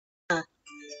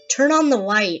turn on the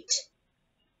light.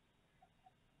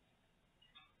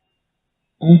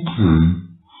 Okay.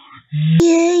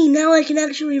 Yay, now I can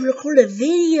actually record a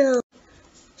video.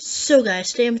 So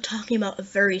guys, today I'm talking about a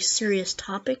very serious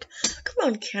topic. Come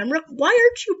on, camera, why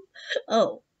aren't you...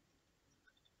 Oh.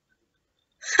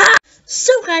 Ha!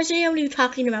 So guys, today I'm going to be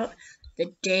talking about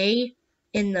the day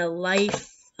in the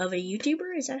life of a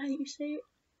YouTuber. Is that how you say it?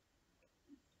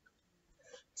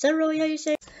 Is that really how you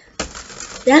say it?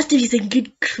 There has to be some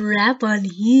good crap on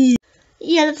here.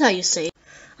 Yeah, that's how you say it.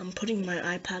 I'm putting my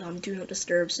iPad on Do Not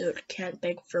Disturb so it can't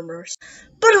beg for mercy.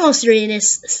 But in all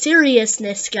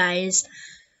seriousness, guys,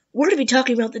 we're going to be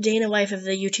talking about the day in the life of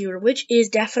the YouTuber, which is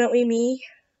definitely me.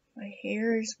 My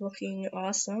hair is looking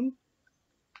awesome.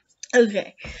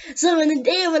 Okay, so in the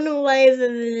day in the life of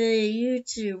the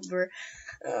YouTuber,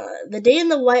 a day in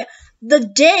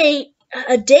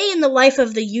the life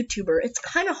of the YouTuber, it's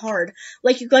kind of hard.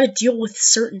 Like, you gotta deal with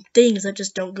certain things that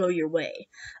just don't go your way.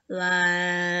 Like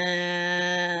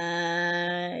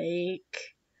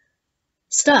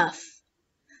stuff.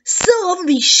 So I'm gonna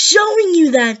be showing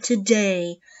you that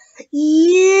today.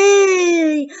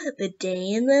 Yay! The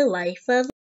day in the life of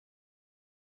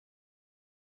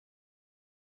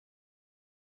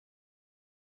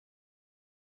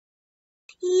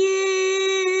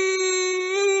Yay!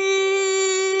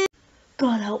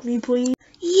 God help me, please.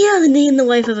 Yeah, the day in the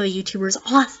life of a YouTuber is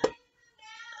awesome.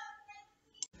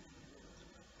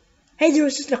 Hey, there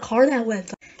was just a car that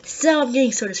went. So I'm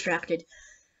getting so distracted.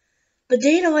 The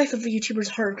day in the life of a YouTuber is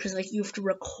hard because, like, you have to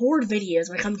record videos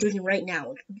like I'm doing right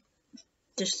now.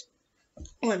 Just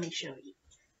let me show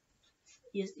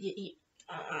you.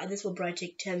 This will probably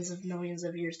take tens of millions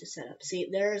of years to set up. See,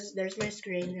 there's my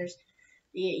screen. There's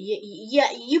let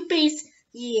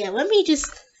me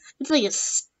just. It's like a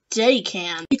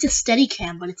Steadicam. It's a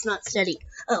Steadicam, but it's not steady.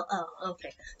 Oh,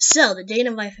 okay. So the day in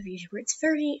the life of a YouTuber, it's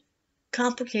very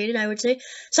complicated, I would say.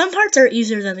 Some parts are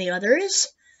easier than the others.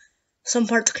 Some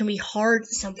parts can be hard,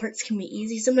 some parts can be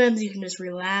easy. Sometimes you can just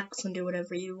relax and do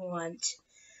whatever you want.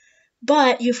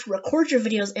 But you have to record your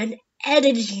videos, and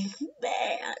editing,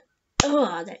 man,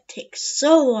 that takes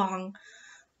so long.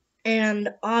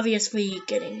 And obviously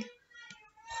getting...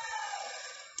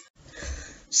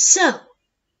 So,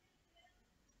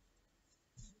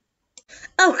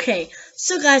 okay,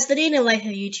 so guys, the day in the life of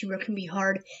a YouTuber can be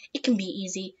hard, it can be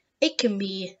easy, it can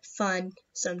be fun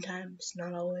sometimes,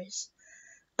 not always.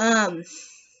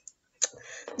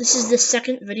 This is the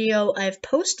second video I've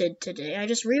posted today. I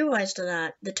just realized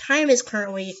that. The time is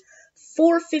currently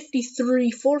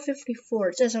 4:53,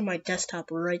 4:54. It says on my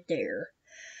desktop right there.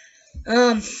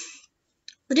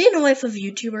 The day in the life of a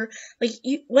YouTuber, like,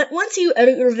 once you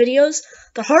edit your videos,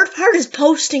 the hard part is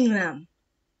posting them.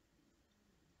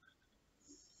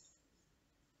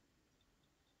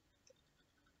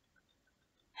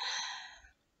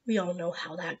 We all know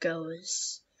how that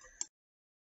goes.